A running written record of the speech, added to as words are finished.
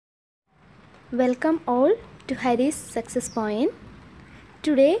Welcome all to Harry's Success Point.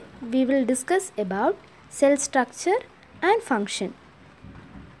 Today we will discuss about cell structure and function.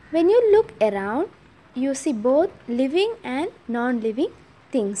 When you look around, you see both living and non-living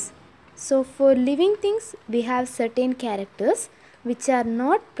things. So for living things, we have certain characters which are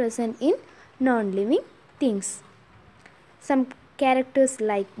not present in non-living things. Some characters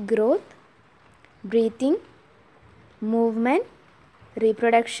like growth, breathing, movement,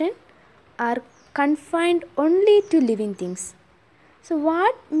 reproduction are confined only to living things. So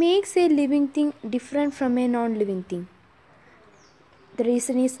what makes a living thing different from a non-living thing? The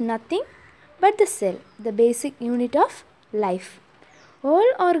reason is nothing but the cell, the basic unit of life. All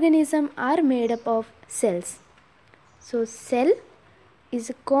organisms are made up of cells. So cell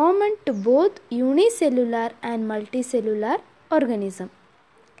is common to both unicellular and multicellular organism.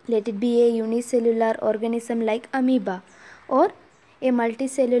 Let it be a unicellular organism like amoeba or a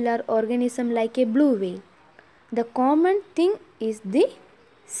multicellular organism like a blue whale. The common thing is the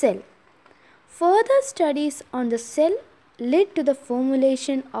cell. Further studies on the cell led to the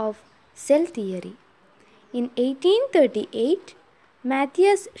formulation of cell theory. In 1838,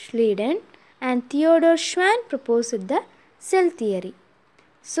 Matthias Schleiden and Theodor Schwann proposed the cell theory.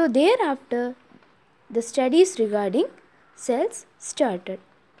 So thereafter, the studies regarding cells started.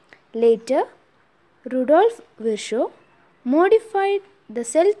 Later, Rudolf Virchow modified the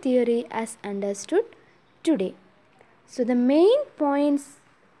cell theory as understood today. So the main points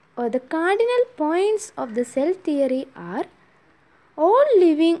or the cardinal points of the cell theory are: all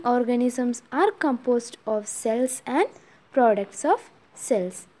living organisms are composed of cells and products of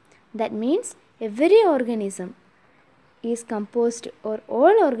cells. That means every organism is composed, or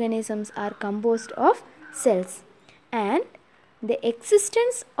all organisms are composed of cells, and the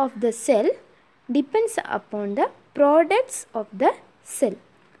existence of the cell depends upon the products of the cell.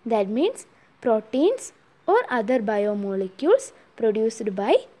 That means proteins or other biomolecules produced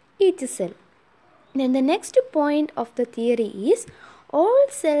by each cell. Then the next point of the theory is all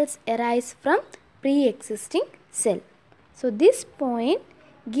cells arise from pre-existing cell. So this point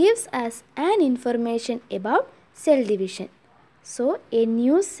gives us an information about cell division. So a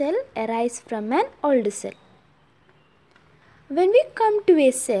new cell arises from an old cell. When we come to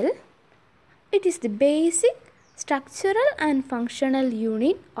a cell, it is the basic structural and functional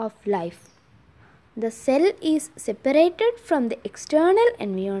unit of life. The cell is separated from the external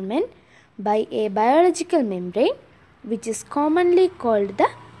environment by a biological membrane, which is commonly called the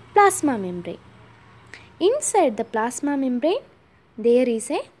plasma membrane. Inside the plasma membrane, there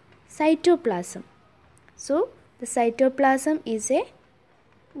is a cytoplasm. So the cytoplasm is a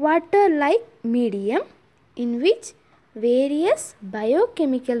water-like medium in which various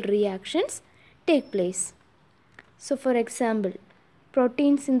biochemical reactions take place. So for example,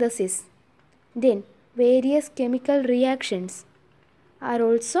 protein synthesis, then various chemical reactions are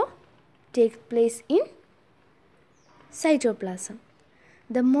also take place in cytoplasm.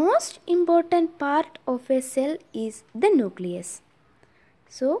 The most important part of a cell is the nucleus.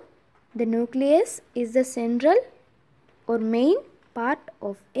 So the nucleus is the central or main part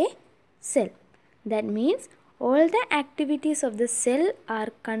of a cell. That means all the activities of the cell are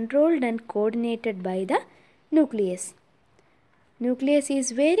controlled and coordinated by the nucleus. Nucleus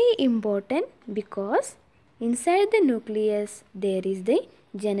is very important because inside the nucleus there is the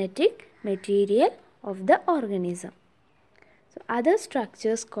genetic material of the organism. So other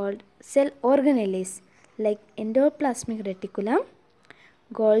structures called cell organelles like endoplasmic reticulum,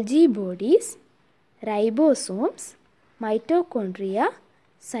 Golgi bodies, ribosomes, mitochondria,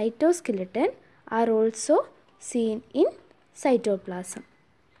 cytoskeleton are also seen in cytoplasm.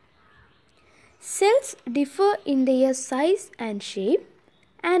 Cells differ in their size and shape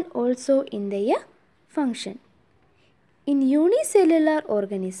and also in their function. In unicellular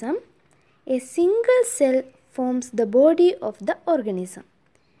organism, a single cell forms the body of the organism,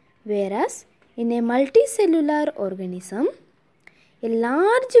 whereas in a multicellular organism, a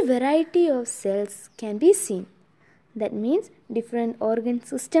large variety of cells can be seen. That means different organ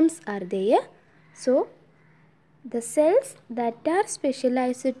systems are there. So the cells that are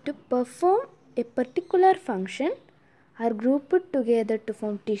specialized to perform a particular function are grouped together to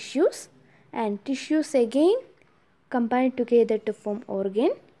form tissues, and tissues again combine together to form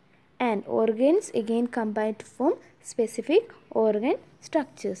organ, and organs again combine to form specific organ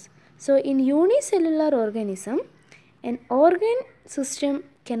structures. So in unicellular organism, an organ system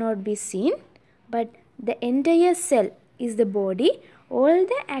cannot be seen, but the entire cell is the body. All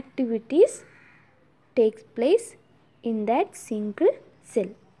the activities takes place in that single cell.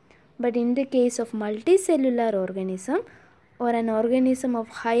 But in the case of multicellular organism or an organism of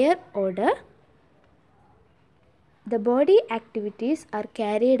higher order, the body activities are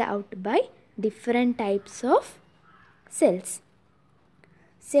carried out by different types of cells.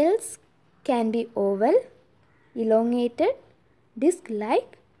 Cells can be oval, elongated,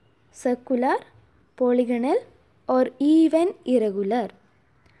 disc-like, circular, polygonal, or even irregular.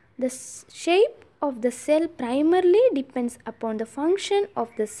 The shape of the cell primarily depends upon the function of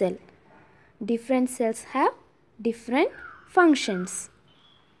the cell. Different cells have different functions.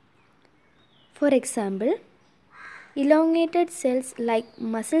 For example, elongated cells like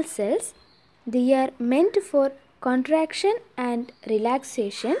muscle cells, they are meant for contraction and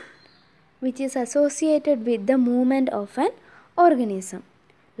relaxation, which is associated with the movement of an organism.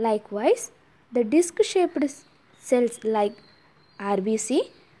 Likewise, the disc-shaped cells like RBC,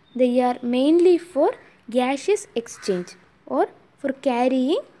 they are mainly for gaseous exchange or for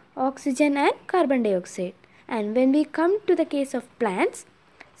carrying oxygen and carbon dioxide. And when we come to the case of plants,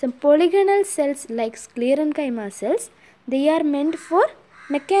 some polygonal cells like sclerenchyma cells, they are meant for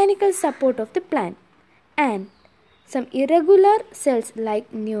mechanical support of the plant. And some irregular cells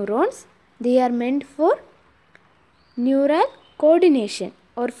like neurons, they are meant for neural coordination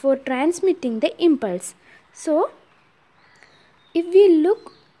or for transmitting the impulse. So, if we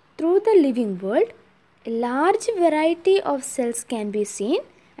look through the living world, a large variety of cells can be seen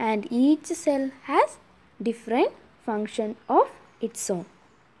and each cell has different function of its own.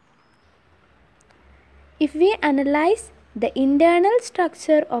 If we analyze the internal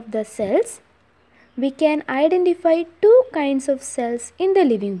structure of the cells, we can identify two kinds of cells in the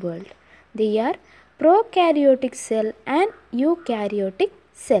living world. They are prokaryotic cell and eukaryotic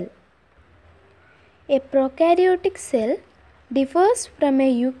cell. A prokaryotic cell differs from a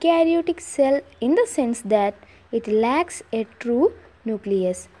eukaryotic cell in the sense that it lacks a true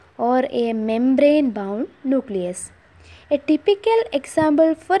nucleus or a membrane-bound nucleus. A typical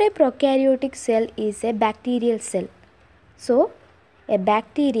example for a prokaryotic cell is a bacterial cell. So,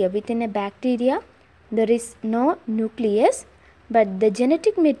 within a bacteria, there is no nucleus, but the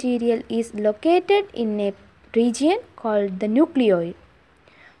genetic material is located in a region called the nucleoid.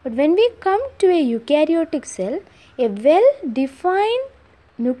 But when we come to a eukaryotic cell, a well-defined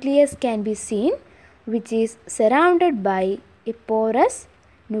nucleus can be seen, which is surrounded by a porous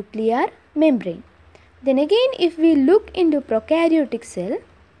nuclear membrane. Then again, if we look into prokaryotic cell,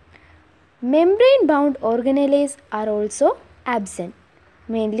 membrane-bound organelles are also absent,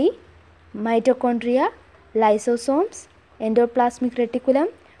 mainly mitochondria, lysosomes, endoplasmic reticulum,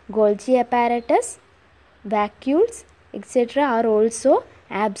 Golgi apparatus, vacuoles, etc. are also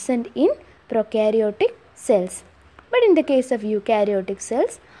absent in prokaryotic cells. But in the case of eukaryotic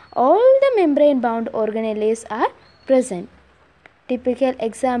cells, all the membrane-bound organelles are present. Typical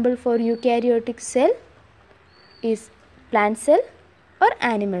example for eukaryotic cell is plant cell or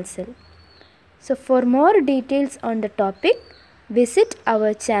animal cell. So for more details on the topic, visit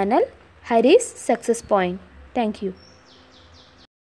our channel Hari's Success Point. Thank you.